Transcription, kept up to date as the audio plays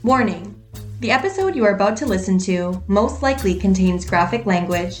Warning: the episode you are about to listen to most likely contains graphic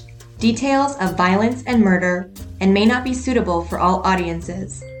language, details of violence and murder, and may not be suitable for all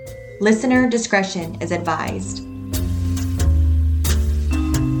audiences. Listener discretion is advised.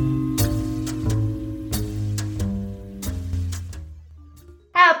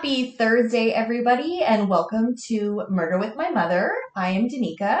 Happy Thursday, everybody, and welcome to Murder with My Mother. I am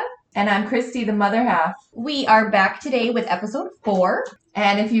Danica. And I'm Christy, the mother half. We are back today with episode 4.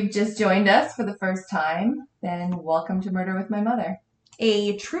 And if you've just joined us for the first time, then welcome to Murder with My Mother.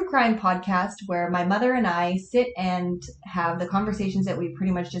 A true crime podcast where my mother and I sit and have the conversations that we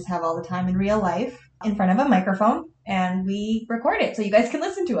pretty much just have all the time in real life in front of a microphone, and we record it so you guys can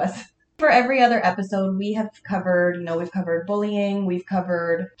listen to us. For every other episode, we have covered, we've covered bullying, we've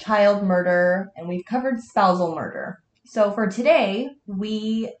covered child murder, and we've covered spousal murder. So for today,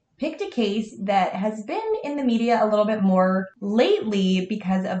 we picked a case that has been in the media a little bit more lately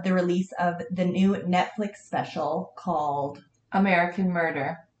because of the release of the new Netflix special called American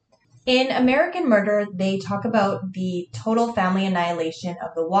Murder. In American Murder, they talk about the total family annihilation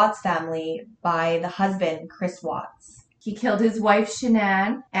of the Watts family by the husband, Chris Watts. He killed his wife,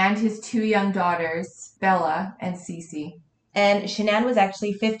 Shanann, and his 2 young daughters, Bella and Cece. And Shanann was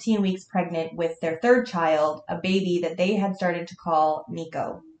actually 15 weeks pregnant with their 3rd child, a baby that they had started to call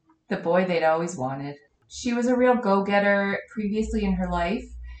Nico. The boy they'd always wanted. She was a real go-getter previously in her life,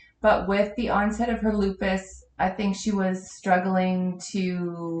 but with the onset of her lupus, I think she was struggling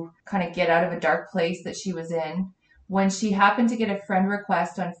to kind of get out of a dark place that she was in when she happened to get a friend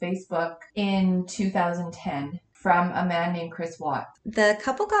request on Facebook in 2010 from a man named Chris Watts. The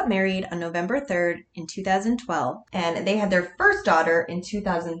couple got married on November 3rd in 2012, and they had their first daughter in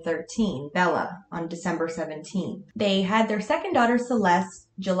 2013, Bella, on December 17th. They had their second daughter, Celeste,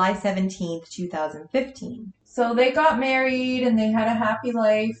 July 17th, 2015. So they got married and they had a happy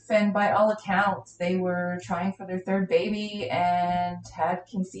life, and by all accounts, they were trying for their 3rd baby and had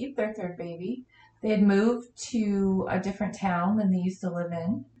conceived their 3rd baby. They had moved to a different town than they used to live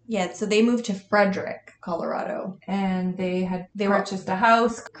in. Yeah, so they moved to Frederick, Colorado. And they purchased a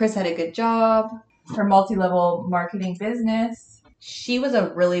house. Chris had a good job. Her multi-level marketing business. She was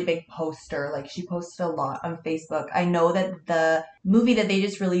a really big poster. Like, she posted a lot on Facebook. I know that the movie that they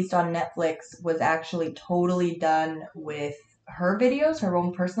just released on Netflix was actually totally done with her videos, her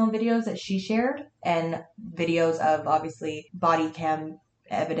own personal videos that she shared, and videos of, obviously, body cam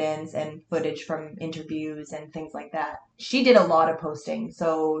evidence and footage from interviews and things like that. She did a lot of posting,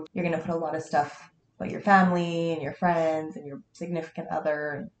 so you're going to put a lot of stuff about your family and your friends and your significant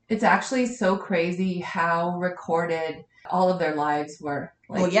other. It's actually so crazy how recorded all of their lives were.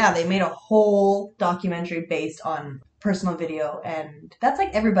 Well, yeah, they made a whole documentary based on personal video, and that's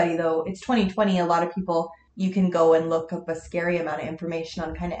like everybody, though. It's 2020. A lot of people, you can go and look up a scary amount of information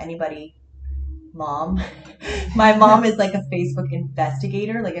on kind of anybody. Mom. My mom is like a Facebook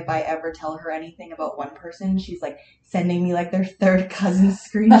investigator. Like, if I ever tell her anything about one person, she's like sending me like their 3rd cousin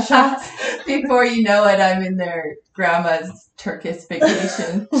screenshots. Before you know it, I'm in their grandma's Turkish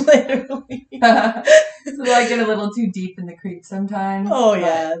vacation. Literally. So I get a little too deep in the creek sometimes. Oh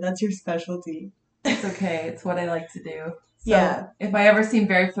yeah, that's your specialty. It's okay. It's what I like to do. So yeah. If I ever seem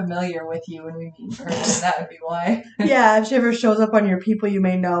very familiar with you when we meet in person, that would be why. Yeah, if she ever shows up on your people you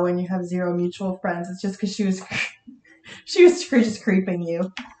may know and you have 0 mutual friends, it's just because she was just creeping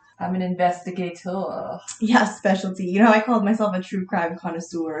you. I'm an investigator. Yeah, specialty. I called myself a true crime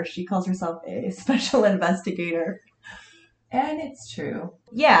connoisseur. She calls herself a special investigator. And it's true.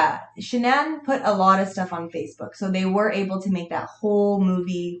 Yeah, Shanann put a lot of stuff on Facebook, so they were able to make that whole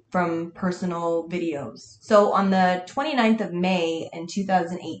movie from personal videos. So on the 29th of May in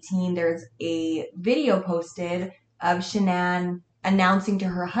 2018, there's a video posted of Shanann announcing to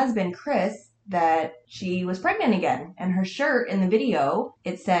her husband, Chris, that she was pregnant again. And her shirt in the video,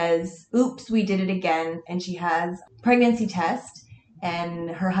 it says, "Oops, we did it again," and she has a pregnancy test. And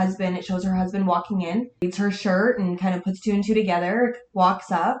it shows her husband walking in, reads her shirt and kind of puts 2 and 2 together,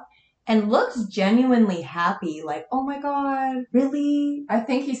 walks up, and looks genuinely happy. Like, oh my God, really? I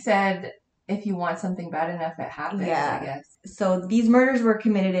think he said, if you want something bad enough, it happens, yeah. I guess. So these murders were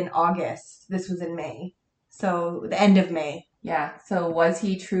committed in August. This was in May. So the end of May. Yeah. So was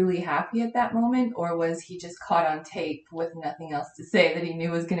he truly happy at that moment, or was he just caught on tape with nothing else to say that he knew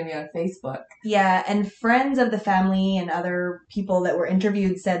was going to be on Facebook? Yeah. And friends of the family and other people that were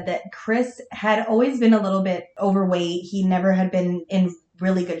interviewed said that Chris had always been a little bit overweight. He never had been in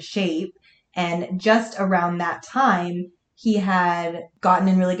really good shape. And just around that time, he had gotten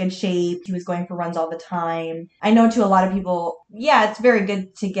in really good shape. He was going for runs all the time. I know to a lot of people, yeah, it's very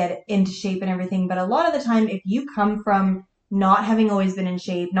good to get into shape and everything. But a lot of the time, if you come from not having always been in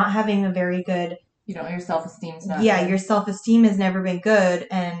shape, not having a very good, your self-esteem's not yeah, good. your self-esteem has never been good,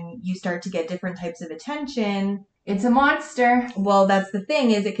 and you start to get different types of attention. It's a monster. Well, that's the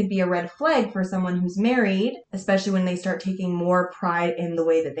thing, is it could be a red flag for someone who's married, especially when they start taking more pride in the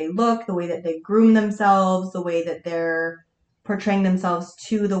way that they look, the way that they groom themselves, the way that they're portraying themselves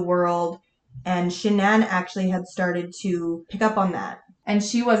to the world. And Shanann actually had started to pick up on that. And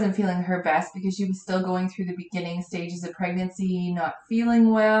she wasn't feeling her best because she was still going through the beginning stages of pregnancy, not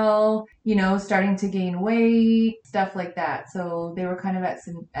feeling well, starting to gain weight, stuff like that. So they were kind of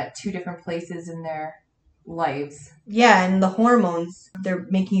at two different places in their lives. Yeah, and the hormones, they're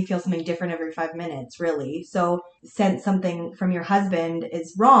making you feel something different every 5 minutes, really. So since something from your husband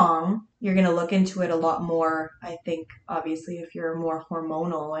is wrong, you're going to look into it a lot more. I think, obviously, if you're more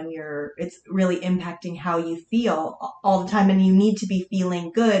hormonal and it's really impacting how you feel all the time, and you need to be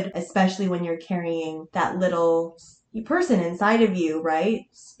feeling good, especially when you're carrying that little person inside of you, right?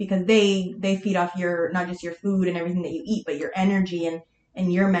 Because they feed off not just your food and everything that you eat, but your energy and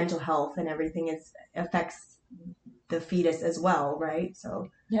your mental health and everything affects the fetus as well, right? So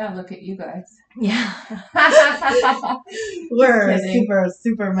yeah, look at you guys. Yeah. We're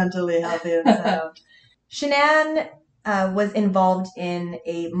super mentally healthy inside. Shanann was involved in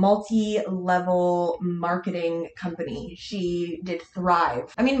a multi-level marketing company. She did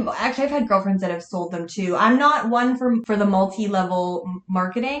Thrive. I mean, actually, I've had girlfriends that have sold them too. I'm not one for the multi-level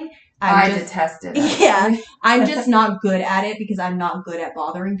marketing. I detest it. Yeah, I'm just not good at it because I'm not good at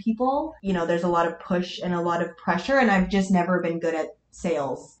bothering people. There's a lot of push and a lot of pressure, and I've just never been good at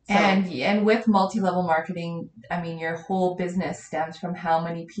sales. So. And with multi-level marketing, I mean, your whole business stems from how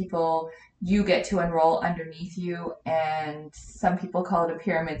many people you get to enroll underneath you. And some people call it a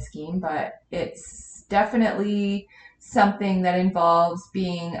pyramid scheme, but it's definitely something that involves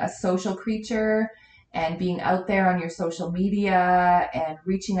being a social creature and being out there on your social media and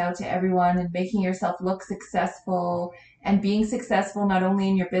reaching out to everyone and making yourself look successful and being successful not only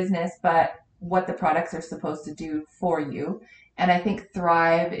in your business, but what the products are supposed to do for you. And I think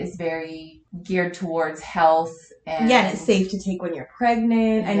Thrive is very geared towards health. And it's safe to take when you're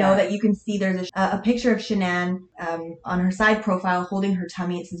pregnant. I know that you can see there's a picture of Shanann on her side profile holding her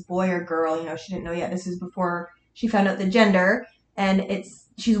tummy. It says boy or girl. She didn't know yet. This is before she found out the gender. And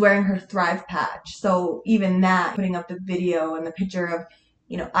she's wearing her Thrive patch. So even that, putting up the video and the picture of,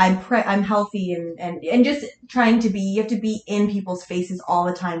 I'm healthy and just trying to you have to be in people's faces all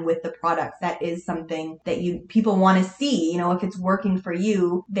the time with the products. That is something that people want to see. If it's working for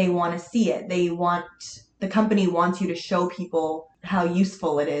you, they want to see it. The company wants you to show people how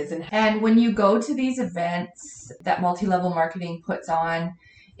useful it is. And when you go to these events that multi-level marketing puts on,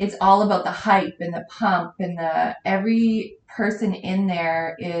 it's all about the hype and the pump and every person in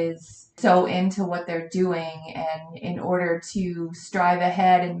there is so into what they're doing, and in order to strive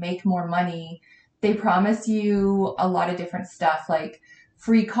ahead and make more money, they promise you a lot of different stuff like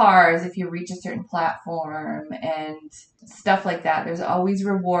free cars if you reach a certain platform and stuff like that. There's always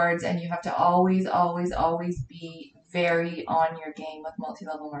rewards, and you have to always, always, always be very on your game with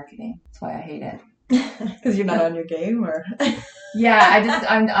multi-level marketing. That's why I hate it. Because you're not on your game, or? Yeah,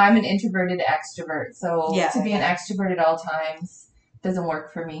 I'm an introverted extrovert, so to be an extrovert at all times doesn't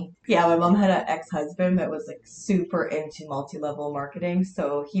work for me. Yeah, my mom had an ex-husband that was super into multi-level marketing,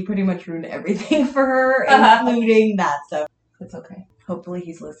 so he pretty much ruined everything for her, including that stuff. It's okay. Hopefully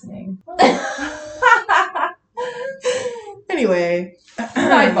he's listening. Anyway.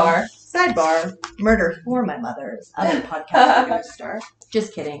 Sidebar. Murder for My Mother's other podcast we're going to start.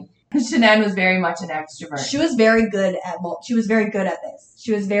 Just kidding. Shanann was very much an extrovert. She was very good at this.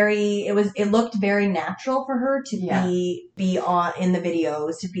 It looked very natural for her to be on in the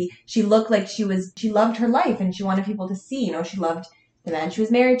videos, she looked like she loved her life and she wanted people to see, she loved the man she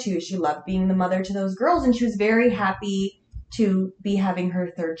was married to. She loved being the mother to those girls, and she was very happy to be having her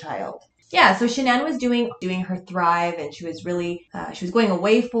third child. Yeah, so Shanann was doing her Thrive, and she was really, she was going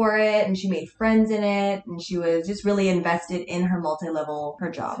away for it, and she made friends in it, and she was just really invested in her her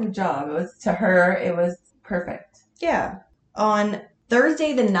job. To her, it was perfect. Yeah. On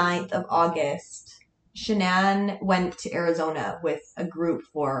Thursday, the 9th of August, Shanann went to Arizona with a group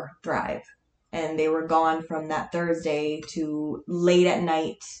for Thrive, and they were gone from that Thursday to late at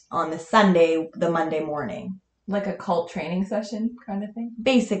night on the Sunday, the Monday morning. Like a cult training session kind of thing?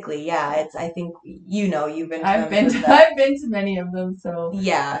 Basically, yeah. I think you've been to I've been to many of them, so.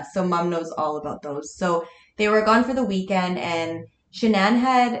 Yeah, so Mom knows all about those. So they were gone for the weekend, and Shanann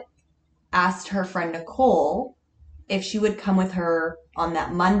had asked her friend Nicole if she would come with her on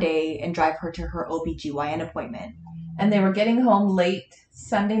that Monday and drive her to her OBGYN appointment. And they were getting home late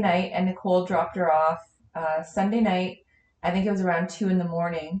Sunday night, and Nicole dropped her off Sunday night. I think it was around 2 in the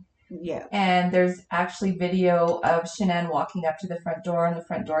morning. Yeah. And there's actually video of Shanann walking up to the front door on the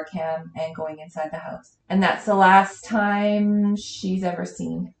front door cam and going inside the house. And that's the last time she's ever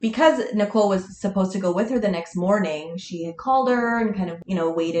seen. Because Nicole was supposed to go with her the next morning, she had called her and kind of,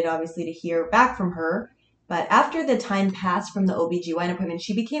 waited obviously to hear back from her. But after the time passed from the OBGYN appointment,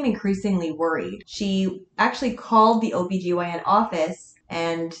 she became increasingly worried. She actually called the OBGYN office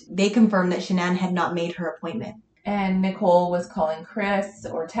and they confirmed that Shanann had not made her appointment. And Nicole was calling Chris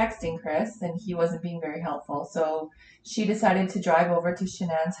or texting Chris, and he wasn't being very helpful. So she decided to drive over to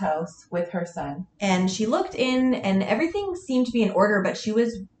Shanann's house with her son. And she looked in, and everything seemed to be in order, but she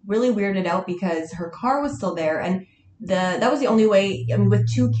was really weirded out because her car was still there. And that was the only way, with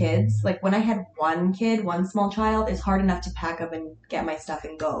 2 kids, like when I had one kid, one small child, it's hard enough to pack up and get my stuff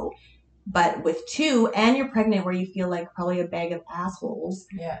and go. But with 2 and you're pregnant where you feel like probably a bag of assholes.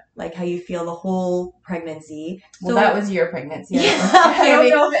 Yeah. Like how you feel the whole pregnancy. Well, that was your pregnancy. Yeah. I don't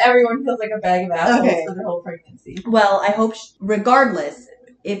know if everyone feels like a bag of assholes for their whole pregnancy. Well, I hope, regardless,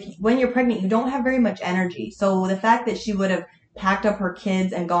 when you're pregnant, you don't have very much energy. So the fact that she would have packed up her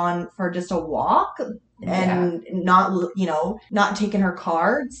kids and gone for just a walk and not taken her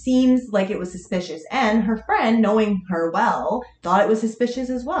car seems like it was suspicious. And her friend, knowing her well, thought it was suspicious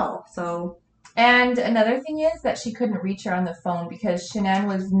as well. So. And another thing is that she couldn't reach her on the phone because Shanann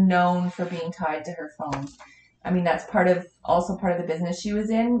was known for being tied to her phone. I mean, that's also part of the business she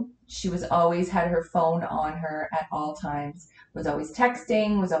was in. She was always had her phone on her at all times, was always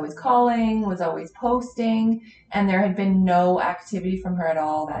texting, was always calling, was always posting, and there had been no activity from her at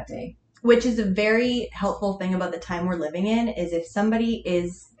all that day. Which is a very helpful thing about the time we're living in, is if somebody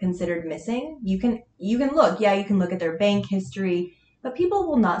is considered missing, you can look. Yeah, you can look at their bank history, but people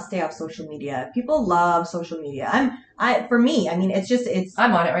will not stay off social media. People love social media. For me, it's.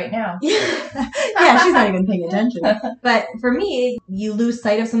 I'm on it right now. Yeah, she's not even paying attention. But for me, you lose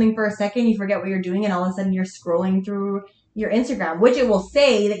sight of something for a second, you forget what you're doing, and all of a sudden you're scrolling through your Instagram, which it will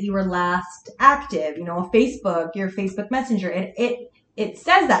say that you were last active. Facebook, your Facebook Messenger. It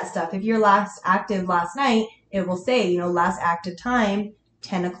says that stuff. If you're last active last night, it will say, last active time,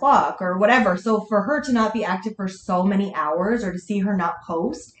 10 o'clock or whatever. So for her to not be active for so many hours or to see her not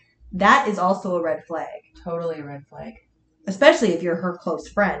post, that is also a red flag. Totally a red flag. Especially if you're her close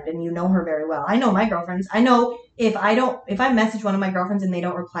friend and you know her very well. I know my girlfriends. I know if I message one of my girlfriends and they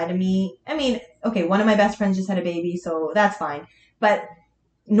don't reply to me, okay, one of my best friends just had a baby, so that's fine. But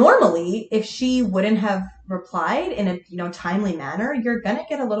normally, if she wouldn't have replied in a timely manner, you're gonna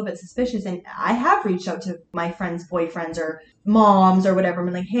get a little bit suspicious. And I have reached out to my friends' boyfriends or moms or whatever.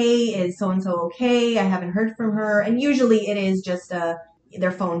 I'm like, hey, is so and so okay? I haven't heard from her. And usually it is just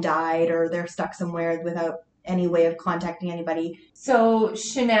their phone died or they're stuck somewhere without any way of contacting anybody. So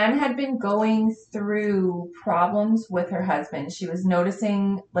Shanann had been going through problems with her husband. She was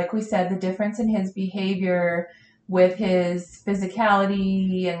noticing, like we said, the difference in his behavior with his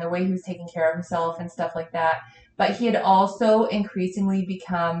physicality and the way he was taking care of himself and stuff like that. But he had also increasingly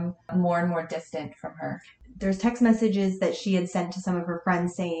become more and more distant from her. There's text messages that she had sent to some of her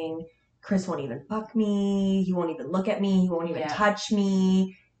friends saying, Chris won't even fuck me. He won't even look at me. He won't even touch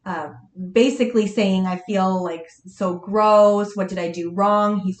me. Basically saying, I feel like so gross. What did I do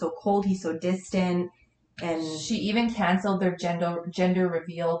wrong? He's so cold. He's so distant. And she even canceled their gender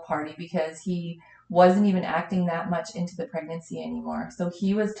reveal party because he wasn't even acting that much into the pregnancy anymore. So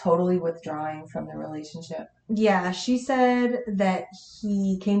he was totally withdrawing from the relationship. Yeah, she said that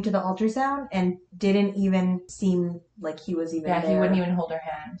he came to the ultrasound and didn't even seem like he was even there. Yeah, he wouldn't even hold her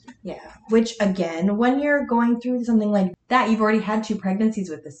hand. Yeah, which again, when you're going through something like that, you've already had 2 pregnancies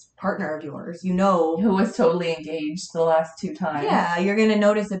with this partner of yours, who was totally engaged the last 2 times. Yeah, you're going to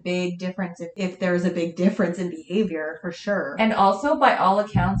notice a big difference if there's a big difference in behavior, for sure. And also, by all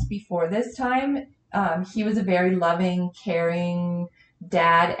accounts, before this time, he was a very loving, caring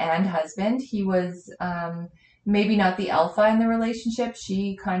dad and husband. He was maybe not the alpha in the relationship.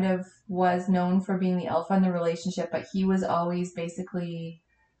 She kind of was known for being the alpha in the relationship, but he was always basically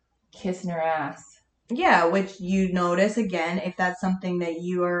kissing her ass. Yeah, which you notice, again, if that's something that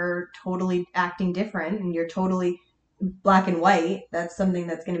you are totally acting different and you're totally black and white, that's something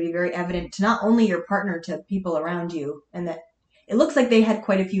that's going to be very evident to not only your partner, to people around you. And that it looks like they had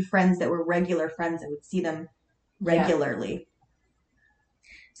quite a few friends that were regular friends and would see them regularly. Yeah.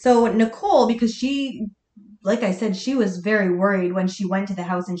 So Nicole, because she, like I said, she was very worried when she went to the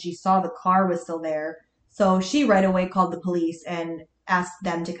house and she saw the car was still there. So she right away called the police and asked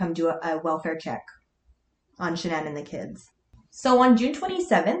them to come do a welfare check on Shanann and the kids. So on June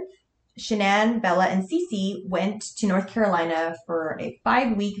 27th, Shanann, Bella, and Cece went to North Carolina for a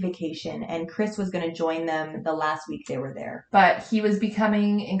 5-week vacation, and Chris was going to join them the last week they were there. But he was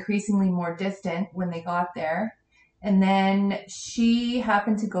becoming increasingly more distant when they got there. And then she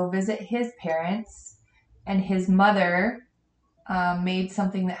happened to go visit his parents, and his mother made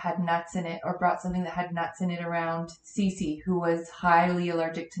something that had nuts in it, or brought something that had nuts in it around Cece, who was highly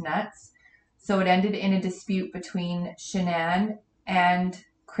allergic to nuts. So it ended in a dispute between Shanann and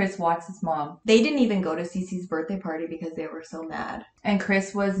Chris Watts' mom. They didn't even go to Cece's birthday party because they were so mad. And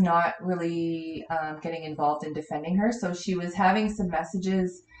Chris was not really getting involved in defending her. So she was having some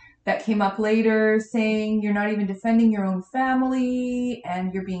messages that came up later saying you're not even defending your own family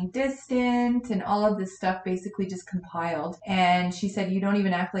and you're being distant, and all of this stuff basically just compiled. And she said, you don't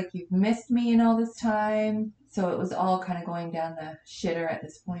even act like you've missed me in all this time. So it was all kind of going down the shitter at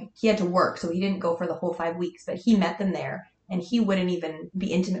this point. He had to work, so he didn't go for the whole 5 weeks, but he met them there. And he wouldn't even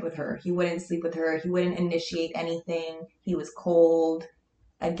be intimate with her. He wouldn't sleep with her. He wouldn't initiate anything. He was cold.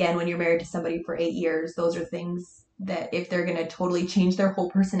 Again, when you're married to somebody for 8 years, those are things that if they're going to totally change their whole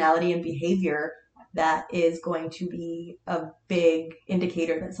personality and behavior, that is going to be a big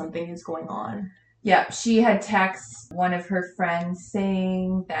indicator that something is going on. Yeah, she had texted one of her friends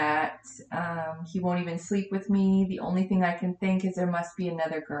saying that he won't even sleep with me. The only thing I can think is there must be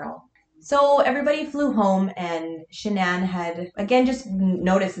another girl. So everybody flew home, and Shanann had, again, just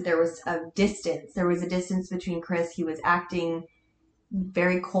noticed that there was a distance. There was a distance between Chris. He was acting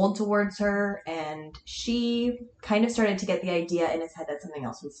very cold towards her, and she kind of started to get the idea in his head that something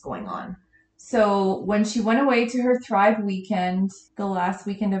else was going on. So when she went away to her Thrive weekend, the last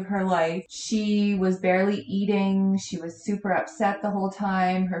weekend of her life, she was barely eating. She was super upset the whole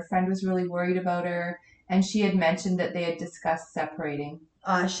time. Her friend was really worried about her, and she had mentioned that they had discussed separating.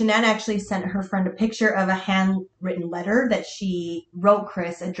 Shanann actually sent her friend a picture of a handwritten letter that she wrote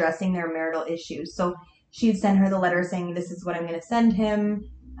Chris addressing their marital issues. So she'd send her the letter saying, this is what I'm going to send him.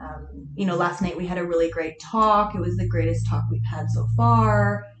 Last night we had a really great talk. It was the greatest talk we've had so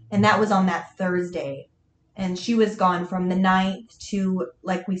far. And that was on that Thursday. And she was gone from the 9th to,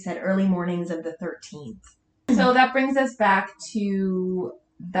 like we said, early mornings of the 13th. So that brings us back to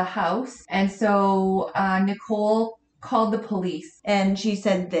the house. And so Nicole called the police. And she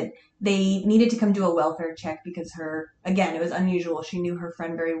said that they needed to come do a welfare check because it was unusual. She knew her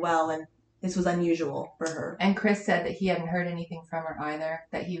friend very well, and this was unusual for her. And Chris said that he hadn't heard anything from her either,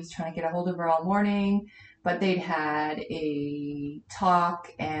 that he was trying to get a hold of her all morning, but they'd had a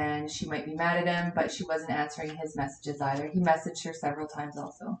talk and she might be mad at him, but she wasn't answering his messages either. He messaged her several times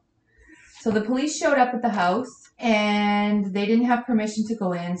also. So the police showed up at the house, and they didn't have permission to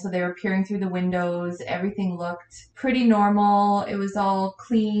go in, so they were peering through the windows. Everything looked pretty normal. It was all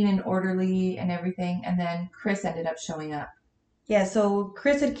clean and orderly and everything, and then Chris ended up showing up. Yeah, so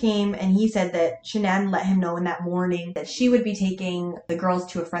Chris had came, and he said that Shanann let him know in that morning that she would be taking the girls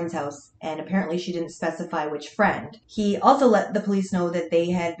to a friend's house, and apparently she didn't specify which friend. He also let the police know that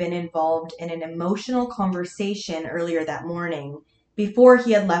they had been involved in an emotional conversation earlier that morning before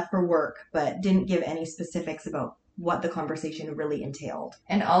he had left for work, but didn't give any specifics about what the conversation really entailed.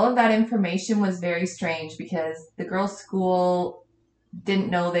 And all of that information was very strange because the girls' school didn't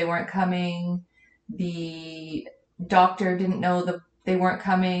know they weren't coming. The doctor didn't know they weren't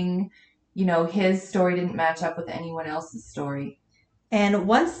coming. His story didn't match up with anyone else's story. And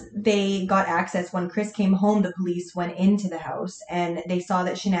once they got access, when Chris came home, the police went into the house, and they saw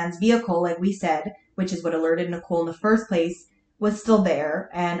that Shanann's vehicle, like we said, which is what alerted Nicole in the first place, was still there,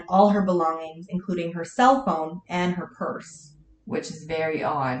 and all her belongings, including her cell phone and her purse. Which is very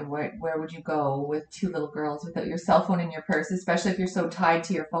odd. Where would you go with 2 little girls without your cell phone and your purse, especially if you're so tied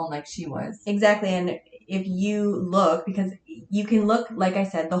to your phone like she was? Exactly, and if you look, because you can look, like I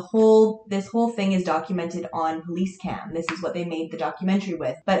said, this whole thing is documented on police cam. This is what they made the documentary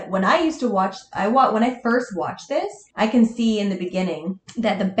with. But when I when I first watched this, I can see in the beginning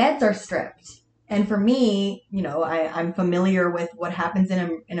that the beds are stripped. And for me, I'm familiar with what happens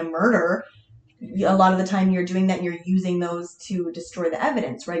in a murder. A lot of the time you're doing that and you're using those to destroy the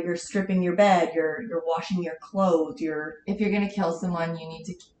evidence, right? You're stripping your bed, you're washing your clothes, If you're going to kill someone, you need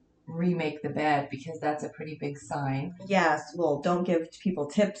to remake the bed because that's a pretty big sign. Yes, well, don't give people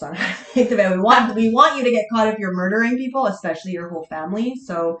tips on how to make the bed. We want you to get caught if you're murdering people, especially your whole family.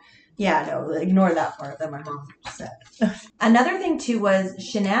 So yeah, no, ignore that part that my mom said. Another thing too was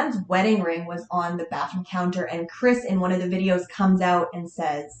Shanann's wedding ring was on the bathroom counter, and Chris in one of the videos comes out and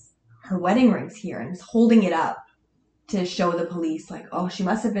says her wedding ring's here and is holding it up to show the police, like, oh, she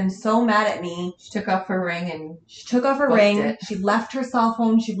must have been so mad at me. She took off her ring and she took off her ring. She left her cell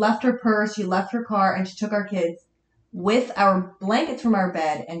phone. She left her purse. She left her car, and she took our kids. with our blankets from our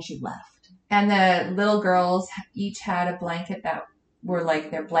bed, and she left. And the little girls each had a blanket that were like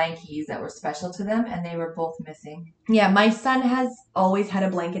their blankies that were special to them, and they were both missing. Yeah, my son has always had a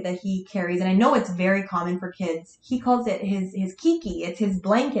blanket that he carries, and I know it's very common for kids. He calls it his kiki. It's his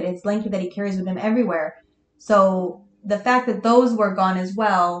blanket that he carries with him everywhere. So the fact that those were gone as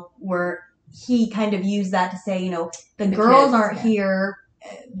well, he kind of used that to say, the girls kids, aren't here.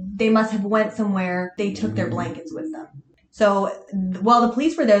 They must have went somewhere. They took their blankets with them. So while the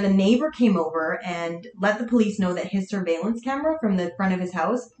police were there, the neighbor came over and let the police know that his surveillance camera from the front of his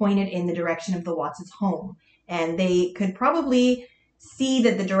house pointed in the direction of the Watts' home. And they could probably see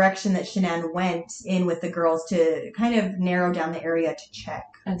that the direction that Shanann went in with the girls to kind of narrow down the area to check.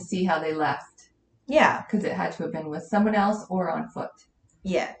 And see how they left. Yeah. Because it had to have been with someone else or on foot.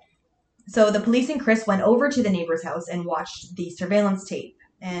 Yeah. So the police and Chris went over to the neighbor's house and watched the surveillance tape.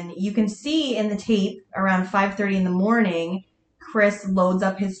 And you can see in the tape around 5:30 in the morning, Chris loads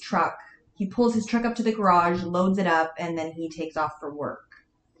up his truck. He pulls his truck up to the garage, loads it up, and then he takes off for work.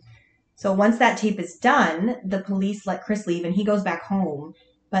 So once that tape is done, the police let Chris leave and he goes back home.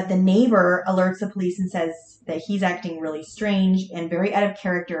 But the neighbor alerts the police and says that he's acting really strange and very out of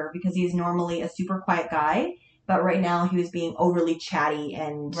character because he's normally a super quiet guy. But right now he was being overly chatty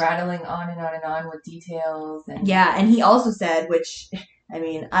and rattling on and on and on with details. Yeah, and he also said, which... I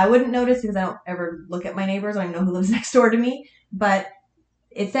mean, I wouldn't notice because I don't ever look at my neighbors. I don't know who lives next door to me. But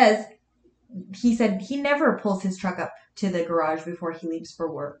he said he never pulls his truck up to the garage before he leaves for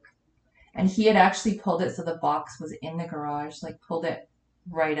work. And he had actually pulled it so the box was in the garage, like pulled it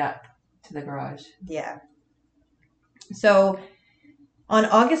right up to the garage. Yeah. So on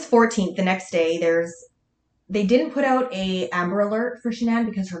August 14th, the next day, they didn't put out a Amber Alert for Shanann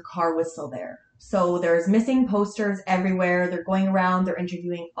because her car was still there. So there's missing posters everywhere. They're going around. They're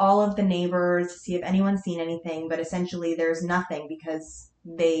interviewing all of the neighbors to see if anyone's seen anything. But essentially there's nothing because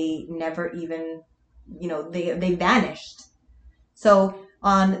they never even, they vanished. So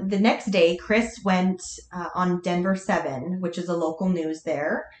on the next day, Chris went on Denver 7, which is a local news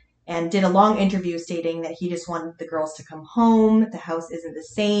there, and did a long interview stating that he just wanted the girls to come home. The house isn't the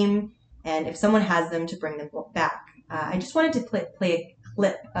same. And if someone has them, to bring them back. I just wanted to play a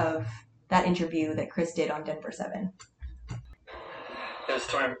clip of that interview that Chris did on Denver 7. It was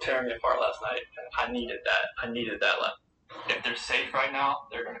tearing me apart last night, and I needed that. If they're safe right now,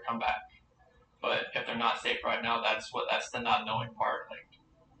 they're gonna come back. But if they're not safe right now, that's the not knowing part. Like,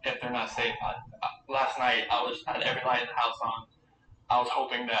 if they're not safe, last night I had every light in the house on. I was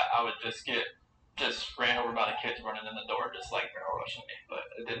hoping that I would just get ran over by the kids running in the door, just like they're rushing me, but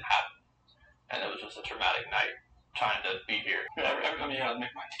it didn't happen, and it was just a traumatic night. Trying to be here. I mean, my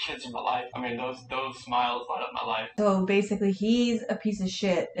kids in my life. I mean, those smiles light up my life. So basically, he's a piece of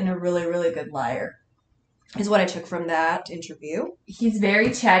shit and a really, really good liar, is what I took from that interview. He's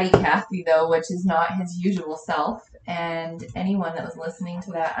very chatty Cathy, though, which is not his usual self. And anyone that was listening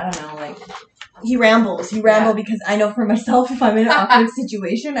to that, I don't know, like... He rambles. Because I know for myself, if I'm in an awkward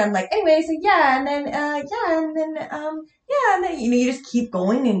situation, I'm like, anyway, so yeah, and then, you just keep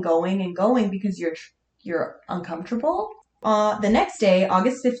going and going and going because you're uncomfortable. The next day,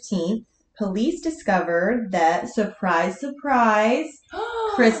 August 15th, police discovered that, surprise, surprise,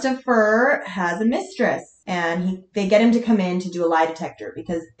 Christopher has a mistress. And they get him to come in to do a lie detector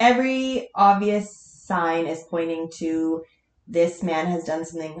because every obvious sign is pointing to this man has done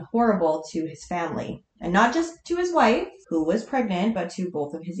something horrible to his family. And not just to his wife, who was pregnant, but to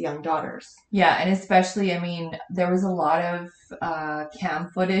both of his young daughters. Yeah, and especially, I mean, there was a lot of cam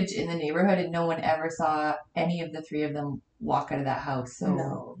footage in the neighborhood, and no one ever saw any of the three of them walk out of that house.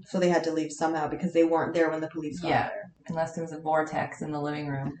 So they had to leave somehow because they weren't there when the police got there. Unless there was a vortex in the living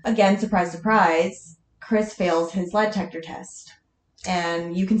room. Again, surprise, surprise, Chris fails his lie detector test.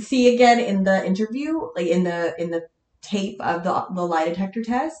 And you can see again in the interview, like in the tape of the lie detector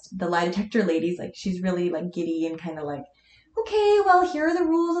test, the lie detector lady's like, she's really like giddy and kind of like, okay, well, here are the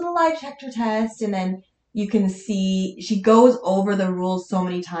rules of the lie detector test. And then you can see she goes over the rules so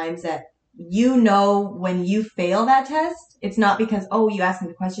many times that when you fail that test, it's not because, you asked me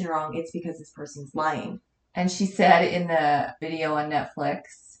the question wrong. It's because this person's lying. And she said in the video on Netflix,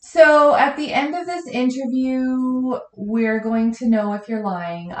 so at the end of this interview, we're going to know if you're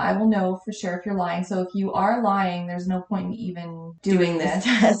lying. I will know for sure if you're lying. So if you are lying, there's no point in even doing this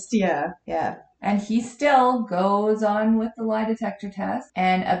test. Yeah. And he still goes on with the lie detector test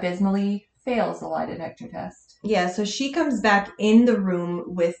and abysmally fails the lie detector test. Yeah, so she comes back in the room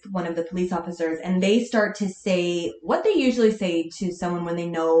with one of the police officers, and they start to say what they usually say to someone when they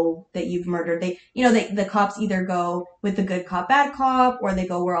know that you've murdered. The cops either go with the good cop, bad cop, or they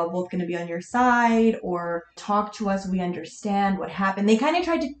go, we're all both going to be on your side, or talk to us, we understand what happened. They kind of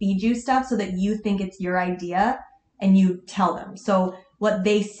try to feed you stuff so that you think it's your idea, and you tell them. So what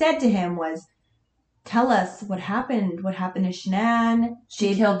they said to him was, tell us what happened to Shanann.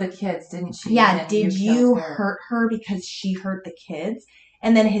 She killed the kids, didn't she? Yeah, did you hurt her because she hurt the kids?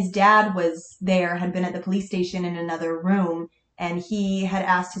 And then his dad was there, had been at the police station in another room, and he had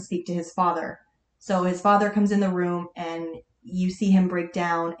asked to speak to his father. So his father comes in the room, and you see him break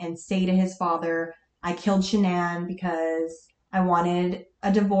down and say to his father, I killed Shanann because I wanted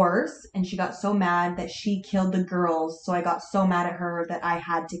a divorce, and she got so mad that she killed the girls, so I got so mad at her that I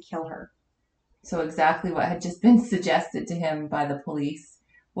had to kill her. So exactly what had just been suggested to him by the police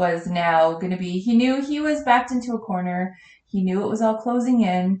was now going to be, he knew he was backed into a corner. He knew it was all closing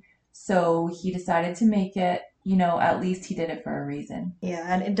in. So he decided to make it, at least he did it for a reason. Yeah,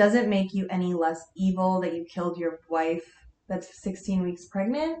 and it doesn't make you any less evil that you killed your wife that's 16 weeks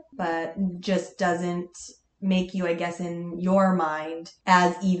pregnant, but just doesn't make you, I guess, in your mind,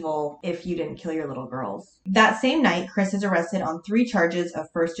 as evil if you didn't kill your little girls. That same night, Chris is arrested on 3 charges of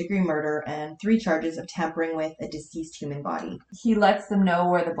first-degree murder and 3 charges of tampering with a deceased human body. He lets them know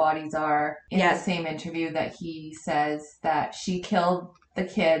where the bodies are in Yeah. the same interview that he says that she killed the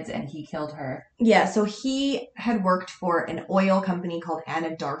kids and he killed her. Yeah, so he had worked for an oil company called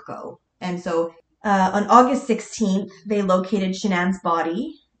Anadarko. And so on August 16th, they located Shanann's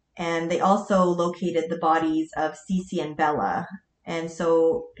body. And they also located the bodies of Cece and Bella. And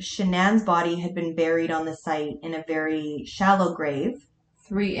so Shanann's body had been buried on the site in a very shallow grave.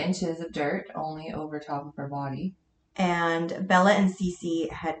 3 inches of dirt only over top of her body. And Bella and Cece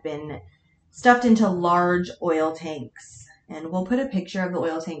had been stuffed into large oil tanks. And we'll put a picture of the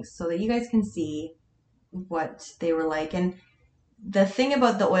oil tanks so that you guys can see what they were like. And the thing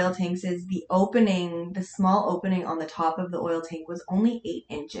about the oil tanks is the small opening on the top of the oil tank was only 8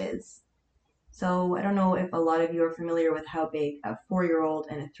 inches. So I don't know if a lot of you are familiar with how big a 4-year-old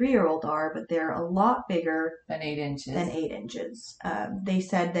and a 3-year-old are, but they're a lot bigger than 8 inches. They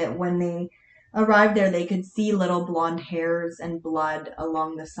said that when they arrived there, they could see little blonde hairs and blood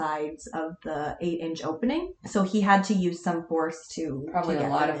along the sides of the 8-inch opening. So he had to use some force to Probably get a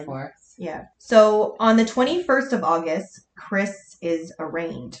lot them of in. force. Yeah. So on the 21st of August, Chris is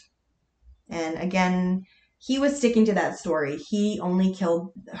arraigned. And again, he was sticking to that story. He only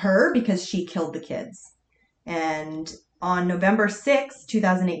killed her because she killed the kids. And on November 6,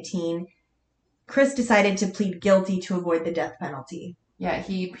 2018, Chris decided to plead guilty to avoid the death penalty. Yeah,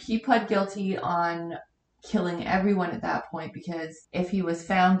 he pled guilty on killing everyone at that point because if he was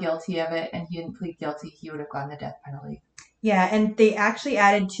found guilty of it and he didn't plead guilty, he would have gotten the death penalty. Yeah, and they actually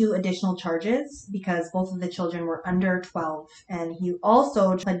added 2 additional charges because both of the children were under 12. And he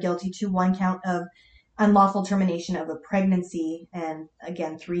also pled guilty to 1 count of unlawful termination of a pregnancy and,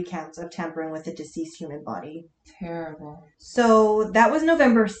 again, 3 counts of tampering with a deceased human body. Terrible. So that was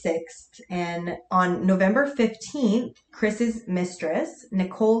November 6th. And on November 15th, Chris's mistress,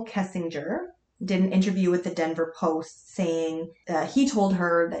 Nicole Kessinger, did an interview with the Denver Post saying he told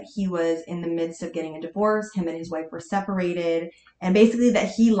her that he was in the midst of getting a divorce, him and his wife were separated, and basically that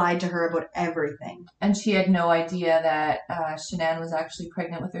he lied to her about everything. And she had no idea that Shanann was actually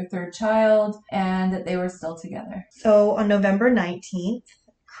pregnant with her 3rd child and that they were still together. So on November 19th,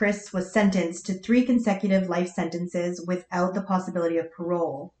 Chris was sentenced to 3 consecutive life sentences without the possibility of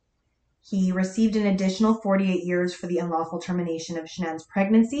parole. He received an additional 48 years for the unlawful termination of Shanann's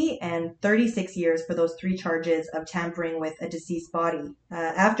pregnancy and 36 years for those 3 charges of tampering with a deceased body.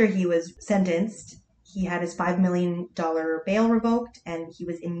 After he was sentenced, he had his $5 million bail revoked and he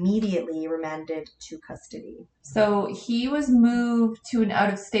was immediately remanded to custody. So he was moved to an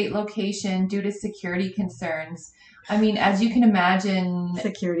out-of-state location due to security concerns. I mean, as you can imagine,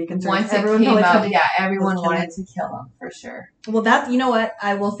 security concerns. Once it came out, everyone wanted to kill him, for sure. Well, that's, you know what?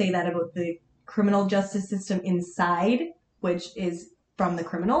 I will say that about the criminal justice system inside, which is from the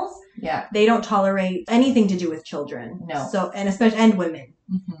criminals. Yeah. They don't tolerate anything to do with children. No. So, and women.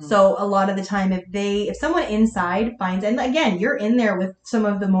 Mm-hmm. So a lot of the time, if someone inside finds, and again, you're in there with some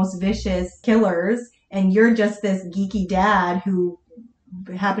of the most vicious killers, and you're just this geeky dad who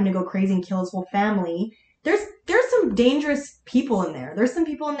happened to go crazy and kill his whole family. There's some dangerous people in there. There's some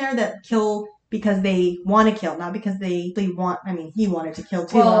people in there that kill because they want to kill, not because they want. I mean, he wanted to kill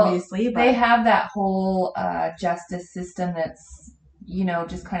too, obviously. But they have that whole justice system that's,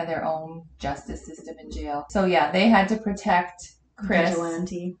 just kind of their own justice system in jail. So yeah, they had to protect Chris.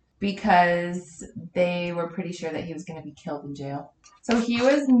 Vigilante. because they were pretty sure that he was going to be killed in jail. So he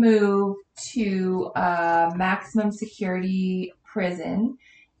was moved to a maximum security prison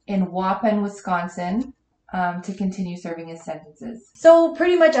in Waupun, Wisconsin, to continue serving his sentences. So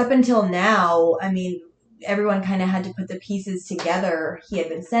pretty much up until now, I mean, everyone kind of had to put the pieces together. He had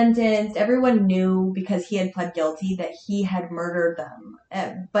been sentenced. Everyone knew because he had pled guilty that he had murdered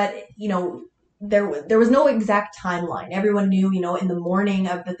them. But, you know, there was no exact timeline. Everyone knew, you know, in the morning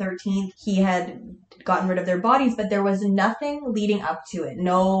of the 13th, he had gotten rid of their bodies, but there was nothing leading up to it.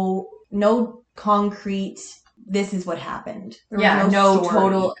 No concrete, this is what happened. There was no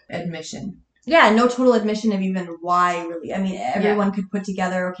total admission. Yeah, no total admission of even why, really. I mean, everyone could put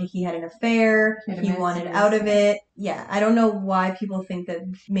together, okay, he had an affair, he wanted out of it. Yeah, I don't know why people think that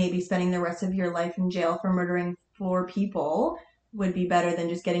maybe spending the rest of your life in jail for murdering 4 people would be better than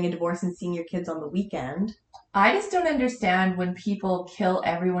just getting a divorce and seeing your kids on the weekend. I just don't understand when people kill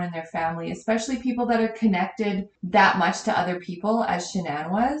everyone in their family, especially people that are connected that much to other people as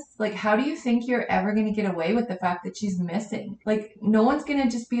Shanann was. Like, how do you think you're ever going to get away with the fact that she's missing? Like, no one's going to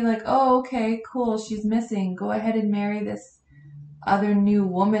just be like, oh, okay, cool, she's missing. Go ahead and marry this other new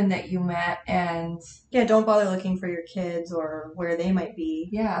woman that you met and... Yeah, don't bother looking for your kids or where they might be.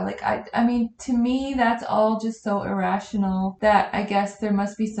 Yeah, like, I mean, to me, that's all just so irrational that I guess there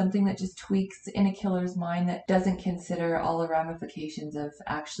must be something that just tweaks in a killer's mind that doesn't consider all the ramifications of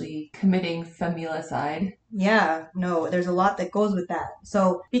actually committing familicide. Yeah, no, there's a lot that goes with that.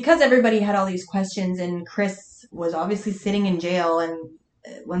 So, because everybody had all these questions and Chris was obviously sitting in jail, and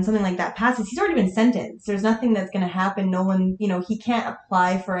when something like that passes, he's already been sentenced. There's nothing that's going to happen. No one, you know, he can't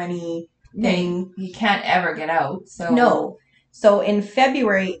apply for anything. He can't ever get out. So no. So in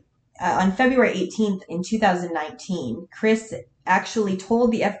February, on February 18th in 2019, Chris actually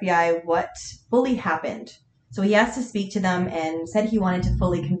told the FBI what fully happened. So he asked to speak to them and said he wanted to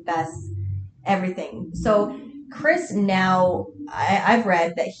fully confess everything. So Chris now, I've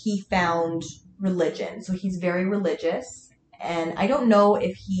read that he found religion. So he's very religious. And I don't know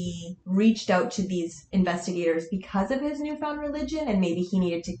if he reached out to these investigators because of his newfound religion and maybe he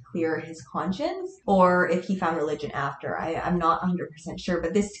needed to clear his conscience, or if he found religion after. I'm not 100% sure,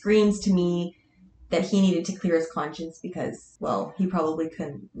 but this screams to me that he needed to clear his conscience because, well, he probably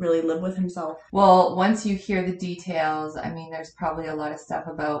couldn't really live with himself. Well, once you hear the details, I mean, there's probably a lot of stuff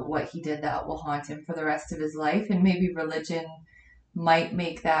about what he did that will haunt him for the rest of his life, and maybe religion might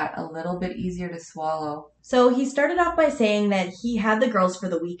make that a little bit easier to swallow. So he started off by saying that he had the girls for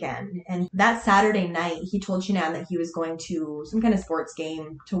the weekend, and that Saturday night he told Shanann that he was going to some kind of sports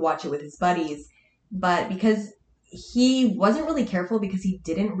game to watch it with his buddies, but because he wasn't really careful because he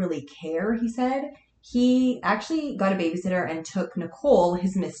didn't really care, he said, he actually got a babysitter and took Nicole,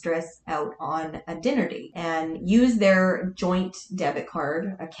 his mistress, out on a dinner date and used their joint debit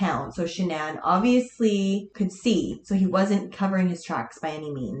card account. So Shanann obviously could see, so he wasn't covering his tracks by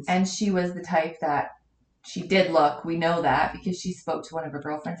any means. And she was the type that she did look, we know that, because she spoke to one of her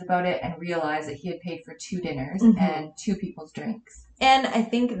girlfriends about it and realized that he had paid for 2 dinners and 2 people's drinks. And I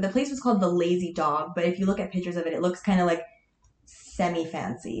think the place was called the Lazy Dog, but if you look at pictures of it, it looks kind of like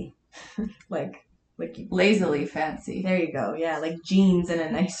semi-fancy. like lazily fancy. There you go. Yeah, like jeans and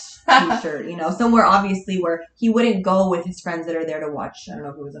a nice t-shirt, you know, somewhere obviously where he wouldn't go with his friends that are there to watch, I don't know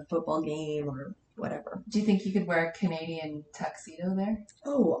if it was a football game or whatever. Do you think you could wear a Canadian tuxedo there?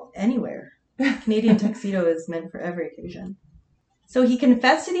 Oh, anywhere. Canadian tuxedo is meant for every occasion. So he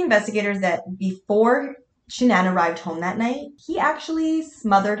confessed to the investigators that before Shanann arrived home that night, he actually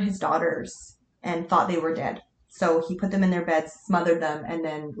smothered his daughters and thought they were dead. So he put them in their beds, smothered them, and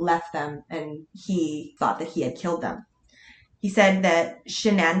then left them, and he thought that he had killed them. He said that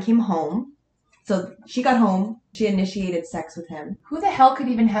Shanann came home. So she got home. She initiated sex with him. Who the hell could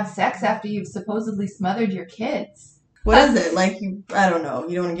even have sex after you've supposedly smothered your kids? What is it? Like, I don't know.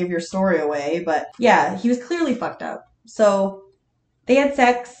 You don't want to give your story away, but yeah, he was clearly fucked up. So they had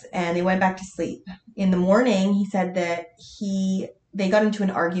sex, and they went back to sleep. In the morning, he said that they got into an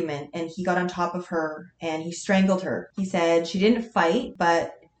argument and he got on top of her and he strangled her. He said she didn't fight,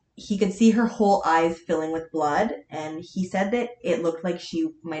 but he could see her whole eyes filling with blood. And he said that it looked like she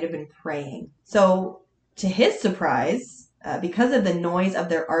might have been praying. So to his surprise, because of the noise of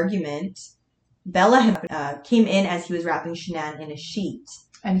their argument, Bella came in as he was wrapping Shanann in a sheet.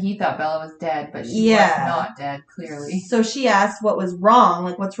 And he thought Bella was dead, but she was not dead, clearly. So she asked what was wrong,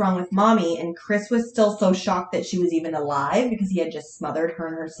 like what's wrong with mommy, and Chris was still so shocked that she was even alive because he had just smothered her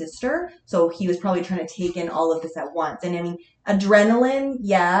and her sister. So he was probably trying to take in all of this at once. And I mean, adrenaline,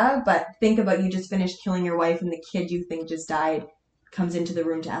 yeah, but think about you just finished killing your wife and the kid you think just died. comes into the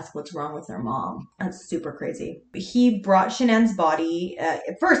room to ask what's wrong with their mom. That's super crazy. He brought Shanann's body.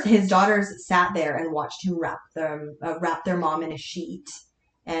 At first, his daughters sat there and watched him wrap their mom in a sheet.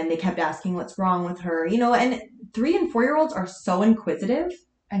 And they kept asking what's wrong with her. And 3 and 4-year-olds are so inquisitive.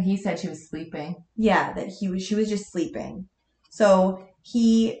 And he said she was sleeping. Yeah, that she was just sleeping. So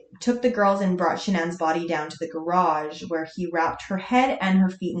he took the girls and brought Shanann's body down to the garage where he wrapped her head and her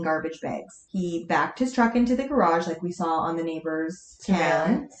feet in garbage bags. He backed his truck into the garage like we saw on the neighbor's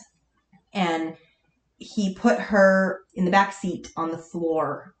cam. And he put her in the back seat on the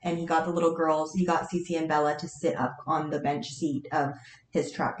floor, and he got Cece and Bella to sit up on the bench seat of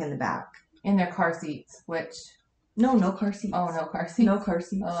his truck in the back. In their car seats, which... No car seats. Oh, no car seats? No car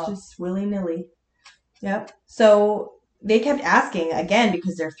seats, just willy-nilly. Yep. So they kept asking, again,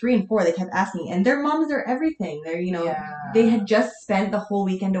 because they're 3 and 4, they kept asking, and their moms are everything. They're, They had just spent the whole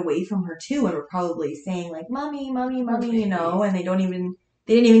weekend away from her too, and were probably saying like, mommy, and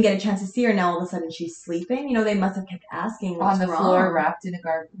they didn't even get a chance to see her. Now all of a sudden she's sleeping. They must have kept asking what's on the wrong. Floor, wrapped in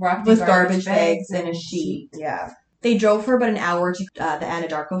garbage bags and a sheet. Yeah. They drove for about an hour to the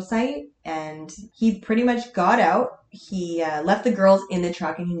Anadarko site, and he pretty much got out. He left the girls in the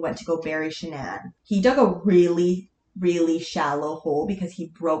truck, and he went to go bury Shanann. He dug a really, really shallow hole because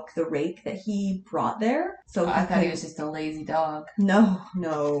he broke the rake that he brought there. So I thought he was just a lazy dog. No,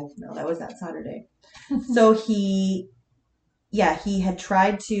 that was that Saturday. So he had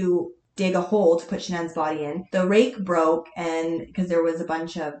tried to dig a hole to put Shanann's body in. The rake broke, and because there was a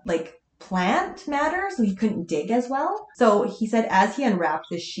bunch of plant matter, so he couldn't dig as well. So he said as he unwrapped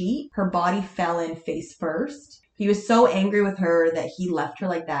the sheet, her body fell in face first. He was so angry with her that he left her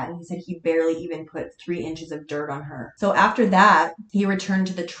like that, and he said he barely even put 3 inches of dirt on her. So after that, he returned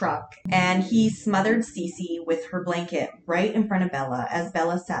to the truck, and he smothered Cece with her blanket right in front of Bella as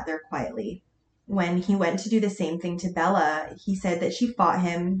Bella sat there quietly. When he went to do the same thing to Bella, he said that she fought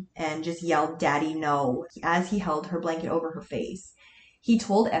him and just yelled, "Daddy, no," as he held her blanket over her face. He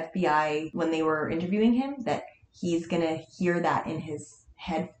told FBI when they were interviewing him that he's going to hear that in his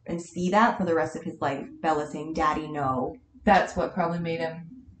head and see that for the rest of his life. Bella saying, "Daddy, no." That's what probably made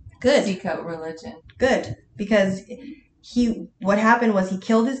him seek out religion. Good. Because what happened was he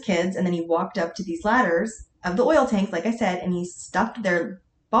killed his kids, and then he walked up to these ladders of the oil tanks, like I said, and he stuffed their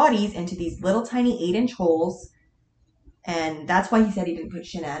bodies into these little tiny 8-inch holes. And that's why he said he didn't put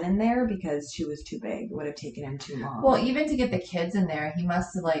Shanann in there, because she was too big. It would have taken him too long. Well, even to get the kids in there, he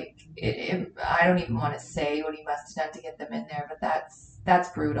must have I don't even want to say what he must have done to get them in there, but that's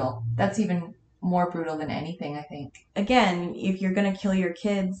brutal. That's even more brutal than anything, I think. Again, if you're going to kill your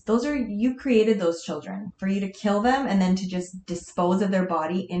kids, you created those children. For you to kill them and then to just dispose of their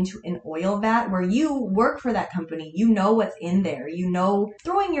body into an oil vat where you work for that company, you know what's in there.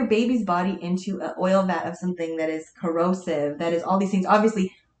 Throwing your baby's body into an oil vat of something that is corrosive, that is all these things,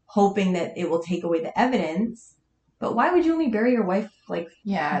 obviously hoping that it will take away the evidence. But why would you only bury your wife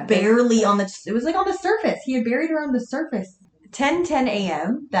barely on the... It was on the surface. He had buried her on the surface. 10:10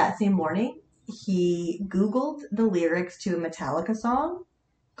 a.m. that same morning, he Googled the lyrics to a Metallica song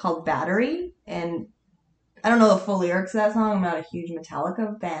called Battery, and I don't know the full lyrics of that song. I'm not a huge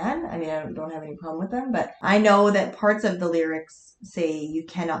Metallica fan. I mean, I don't have any problem with them, but I know that parts of the lyrics say you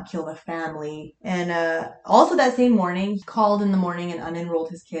cannot kill the family. And also that same morning, he called in the morning and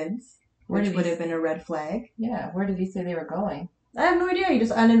unenrolled his kids, which would have been a red flag. Yeah, where did he say they were going? I have no idea. He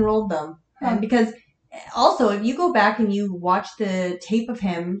just unenrolled them. Because... Also, if you go back and you watch the tape of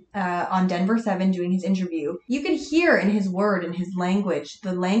him on Denver 7 doing his interview, you can hear in his word and his language,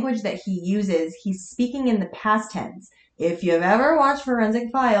 the language that he uses, he's speaking in the past tense. If you've ever watched Forensic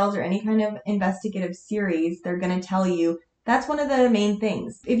Files or any kind of investigative series, they're going to tell you that's one of the main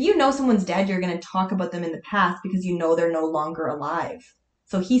things. If you know someone's dead, you're going to talk about them in the past because you know they're no longer alive.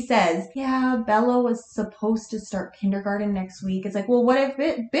 So he says, yeah, Bella was supposed to start kindergarten next week. It's like, well, what if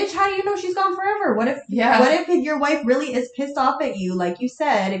bitch, how do you know she's gone forever? What if your wife really is pissed off at you, like you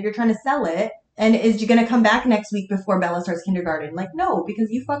said, if you're trying to sell it, and is you going to come back next week before Bella starts kindergarten? Like, no, because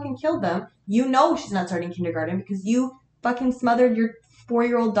you fucking killed them. You know she's not starting kindergarten because you fucking smothered your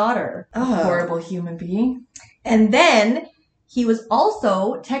 4-year-old daughter. A horrible human being. And then he was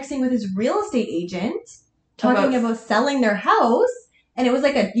also texting with his real estate agent, talking about selling their house. And it was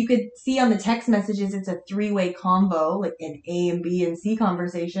you could see on the text messages, it's a 3-way convo, like an A and B and C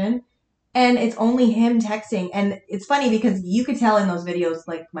conversation. And it's only him texting. And it's funny because you could tell in those videos,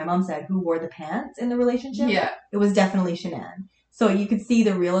 like my mom said, who wore the pants in the relationship. Yeah. It was definitely Shanann. So you could see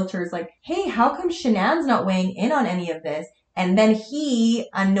the realtors like, hey, how come Shanann's not weighing in on any of this? And then he,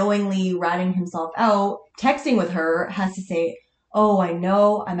 unknowingly ratting himself out, texting with her, has to say, oh, I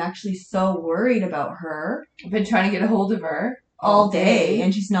know. I'm actually so worried about her. I've been trying to get a hold of her. all day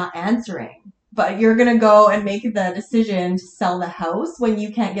and she's not answering. But you're going to go and make the decision to sell the house when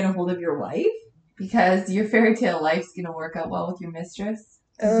you can't get a hold of your wife? Because your fairy tale life's going to work out well with your mistress.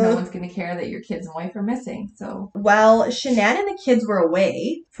 Because no one's going to care that your kids and wife are missing. So, well, Shanann and the kids were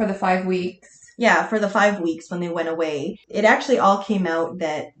away. For the 5 weeks. Yeah, for the 5 weeks when they went away. It actually all came out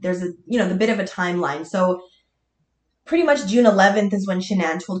that there's the bit of a timeline. So pretty much June 11th is when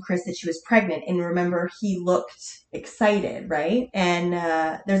Shanann told Chris that she was pregnant. And remember, he looked excited, right? And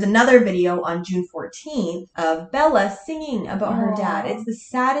there's another video on June 14th of Bella singing about her dad. It's the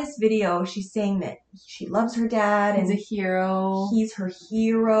saddest video. She's saying that she loves her dad. He's a hero. He's her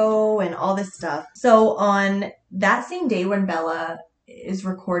hero and all this stuff. So on that same day when Bella is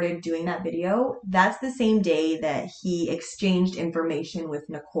recorded doing that video, that's the same day that he exchanged information with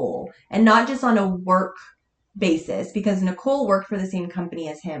Nicole. And not just on a work basis, because Nicole worked for the same company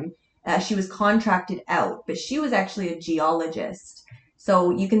as him. She was contracted out, but she was actually a geologist. So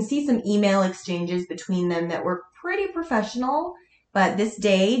you can see some email exchanges between them that were pretty professional. But this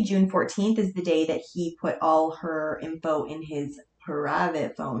day, June 14th, is the day that he put all her info in his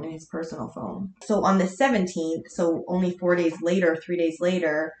private phone, in his personal phone. So on the 17th, so only 4 days later, 3 days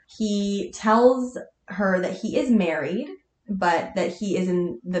later, he tells her that he is married, but that he is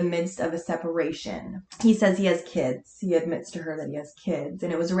in the midst of a separation. He says he has kids. He admits to her that he has kids.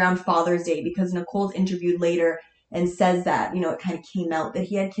 And it was around Father's Day because Nicole's interviewed later and says that, it kind of came out that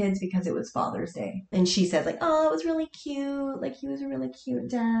he had kids because it was Father's Day. And she says oh, it was really cute. Like, he was a really cute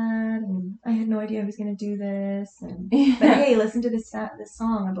dad. And I had no idea he was going to do this. And, but hey, listen to this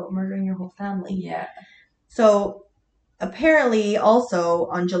song about murdering your whole family. Yeah. So apparently, also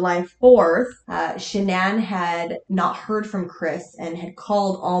on July 4th, Shanann had not heard from Chris and had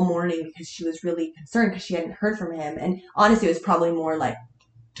called all morning because she was really concerned because she hadn't heard from him. And honestly, it was probably more like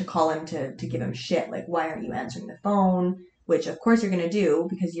to call him to give him shit. Like, why aren't you answering the phone? Which, of course, you're going to do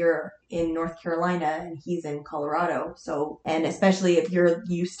because you're in North Carolina and he's in Colorado. So, and especially if you're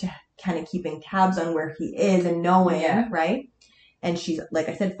used to kind of keeping tabs on where he is and knowing, right? And she's, like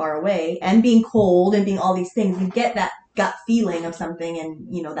I said, far away and being cold and being all these things, you get that gut feeling of something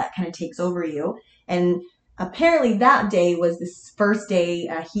and, that kind of takes over you. And apparently that day was this first day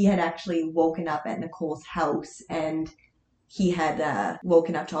he had actually woken up at Nicole's house and he had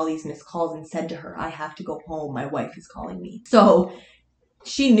woken up to all these missed calls and said to her, I have to go home. My wife is calling me. So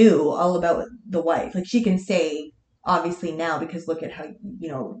she knew all about the wife. Like, she can say, obviously now, because look at how,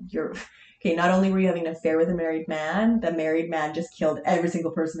 you're... Okay, not only were you having an affair with a married man, the married man just killed every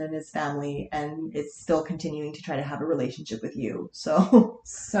single person in his family and is still continuing to try to have a relationship with you.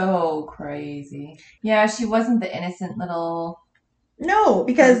 So crazy. Yeah, she wasn't the innocent little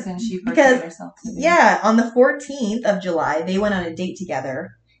person she portrayed herself to be. Yeah, on the 14th of July, they went on a date together,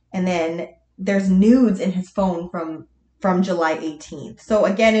 and then there's nudes in his phone from July 18th. So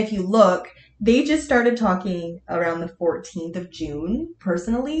again, if you look, they just started talking around the 14th of June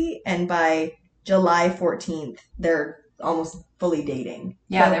personally, and by July 14th, they're almost fully dating.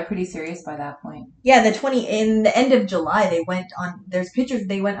 Yeah, they're pretty serious by that point. Yeah, in the end of July, there's pictures,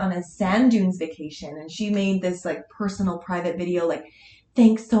 they went on a sand dunes vacation, and she made this like personal private video like,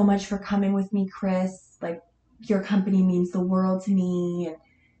 thanks so much for coming with me, Chris. Like, your company means the world to me, and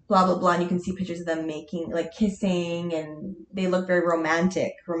blah, blah, blah. And you can see pictures of them kissing, and they look very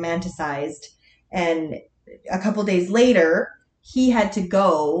romanticized. And a couple days later, he had to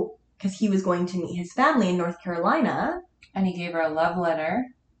go because he was going to meet his family in North Carolina. And he gave her a love letter,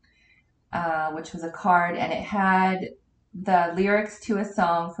 which was a card, and it had the lyrics to a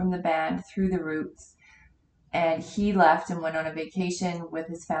song from the band Through the Roots. And he left and went on a vacation with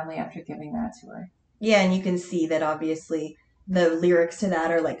his family after giving that to her. Yeah, and you can see that obviously the lyrics to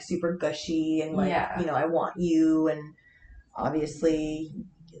that are like super gushy and I want you. And obviously,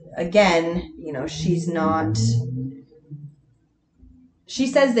 again, she's not... She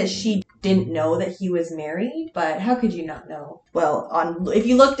says that she didn't know that he was married, but how could you not know? Well, if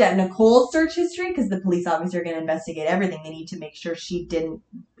you looked at Nicole's search history, because the police obviously are going to investigate everything, they need to make sure she didn't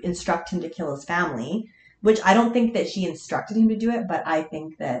instruct him to kill his family, which I don't think that she instructed him to do it, but I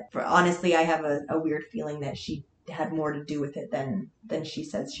think that, honestly, I have a weird feeling that she had more to do with it than she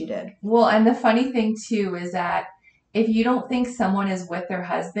says she did. Well, and the funny thing, too, is that if you don't think someone is with their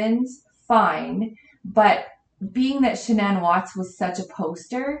husband, fine, but being that Shanann Watts was such a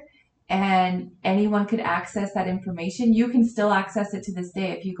poster and anyone could access that information, you can still access it to this day.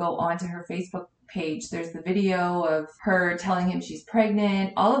 If you go onto her Facebook page, there's the video of her telling him she's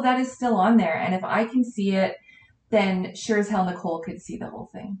pregnant. All of that is still on there. And if I can see it, then sure as hell Nicole could see the whole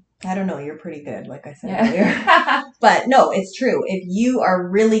thing. I don't know. You're pretty good, like I said earlier. But no, it's true. If you are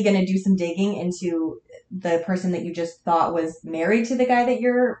really going to do some digging into the person that you just thought was married to the guy that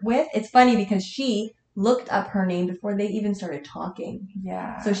you're with. It's funny because she looked up her name before they even started talking.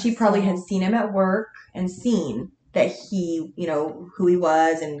 Yeah. So she probably had seen him at work and seen that he, who he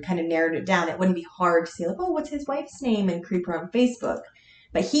was and kind of narrowed it down. It wouldn't be hard to say, like, oh, what's his wife's name, and creep her on Facebook.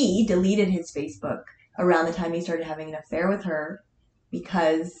 But he deleted his Facebook around the time he started having an affair with her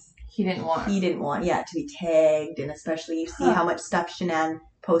because he didn't want to be tagged. And especially you see how much stuff Shanann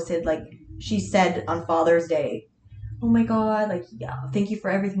posted. Like she said on Father's Day, oh my God, like, yeah, thank you for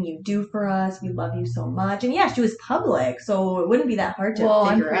everything you do for us. We love you so much. And yeah, she was public, so it wouldn't be that hard to figure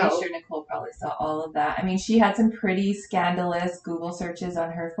out. I'm pretty sure Nicole probably saw all of that. I mean, she had some pretty scandalous Google searches on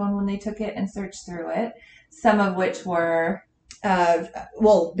her phone when they took it and searched through it, some of which were...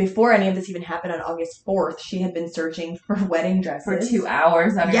 before any of this even happened on August 4th, she had been searching for wedding dresses. For 2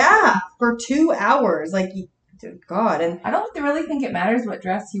 hours. For 2 hours. Like, God. And I don't really think it matters what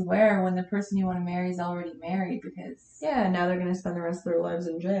dress you wear when the person you want to marry is already married because... Yeah, now they're going to spend the rest of their lives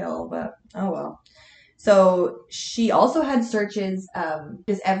in jail, but oh well. So she also had searches,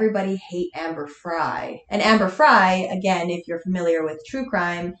 does everybody hate Amber Fry? And Amber Fry, again, if you're familiar with true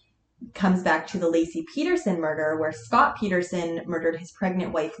crime, comes back to the Laci Peterson murder where Scott Peterson murdered his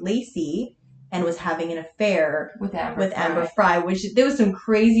pregnant wife Laci and was having an affair with Amber Fry, which there was some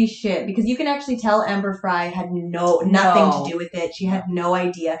crazy shit because you can actually tell Amber Fry had nothing to do with it. She had no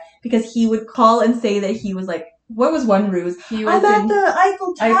idea because he would call and say that he was like, what was one ruse? I'm at the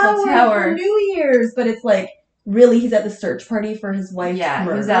Eiffel Tower for New Year's, but it's like, really, he's at the search party for his wife's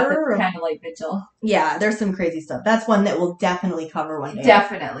murder? He was at the candlelight vigil. Yeah, there's some crazy stuff. That's one that we'll definitely cover one day.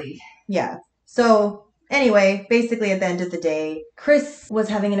 Definitely. Yeah. So, anyway, basically at the end of the day, Chris was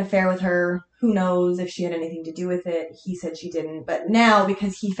having an affair with her. Who knows if she had anything to do with it? He said she didn't. But now,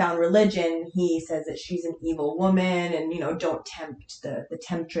 because he found religion, he says that she's an evil woman and, don't tempt. The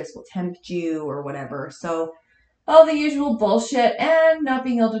temptress will tempt you or whatever. So... all the usual bullshit and not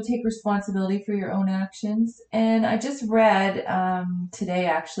being able to take responsibility for your own actions. And I just read today,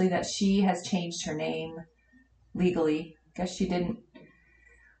 actually, that she has changed her name legally. I guess she didn't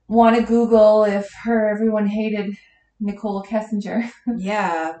want to Google if everyone hated Nicole Kessinger.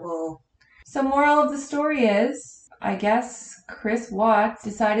 Yeah, well... So moral of the story is, I guess Chris Watts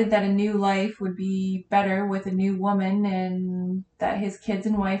decided that a new life would be better with a new woman and that his kids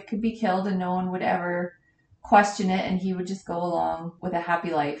and wife could be killed and no one would ever... question it, and he would just go along with a happy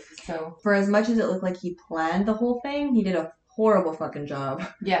life. So for as much as it looked like he planned the whole thing, he did a horrible fucking job.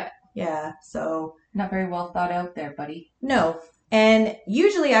 Yeah, so not very well thought out there, buddy. No. And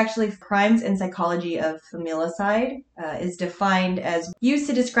usually, actually, crimes and psychology of familicide is defined as used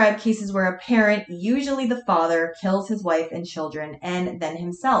to describe cases where a parent, usually the father, kills his wife and children and then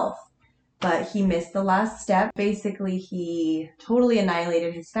himself. But he missed the last step. Basically, he totally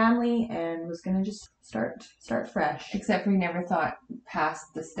annihilated his family and was going to just start fresh. Except for he never thought past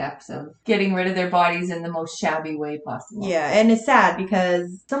the steps of getting rid of their bodies in the most shabby way possible. Yeah, and it's sad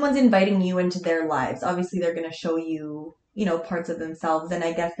because someone's inviting you into their lives. Obviously, they're going to show you, parts of themselves. And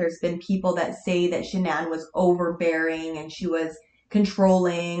I guess there's been people that say that Shanann was overbearing and she was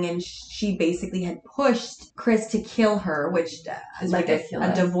controlling and she basically had pushed Chris to kill her, which is like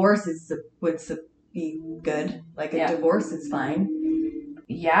a divorce would be good. Like a divorce is fine.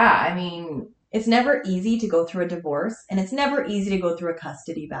 Yeah, I mean, it's never easy to go through a divorce and it's never easy to go through a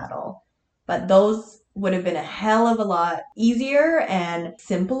custody battle, but those would have been a hell of a lot easier and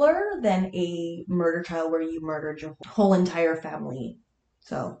simpler than a murder trial where you murdered your whole entire family.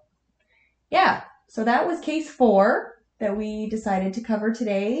 So yeah, so that was case 4 that we decided to cover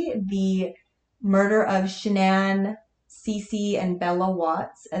today, the murder of Shanann, Cece, and Bella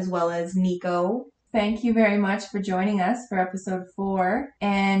Watts, as well as Nico. Thank you very much for joining us for episode 4.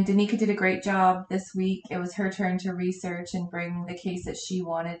 And Danica did a great job this week. It was her turn to research and bring the case that she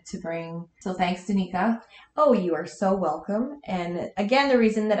wanted to bring. So thanks, Danica. Oh, you are so welcome. And again, the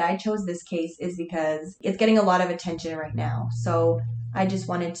reason that I chose this case is because it's getting a lot of attention right now. So I just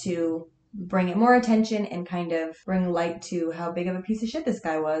wanted to bring it more attention and kind of bring light to how big of a piece of shit this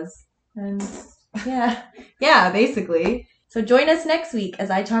guy was. And yeah, basically. So join us next week as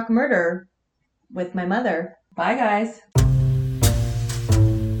I talk murder with my mother. Bye, guys.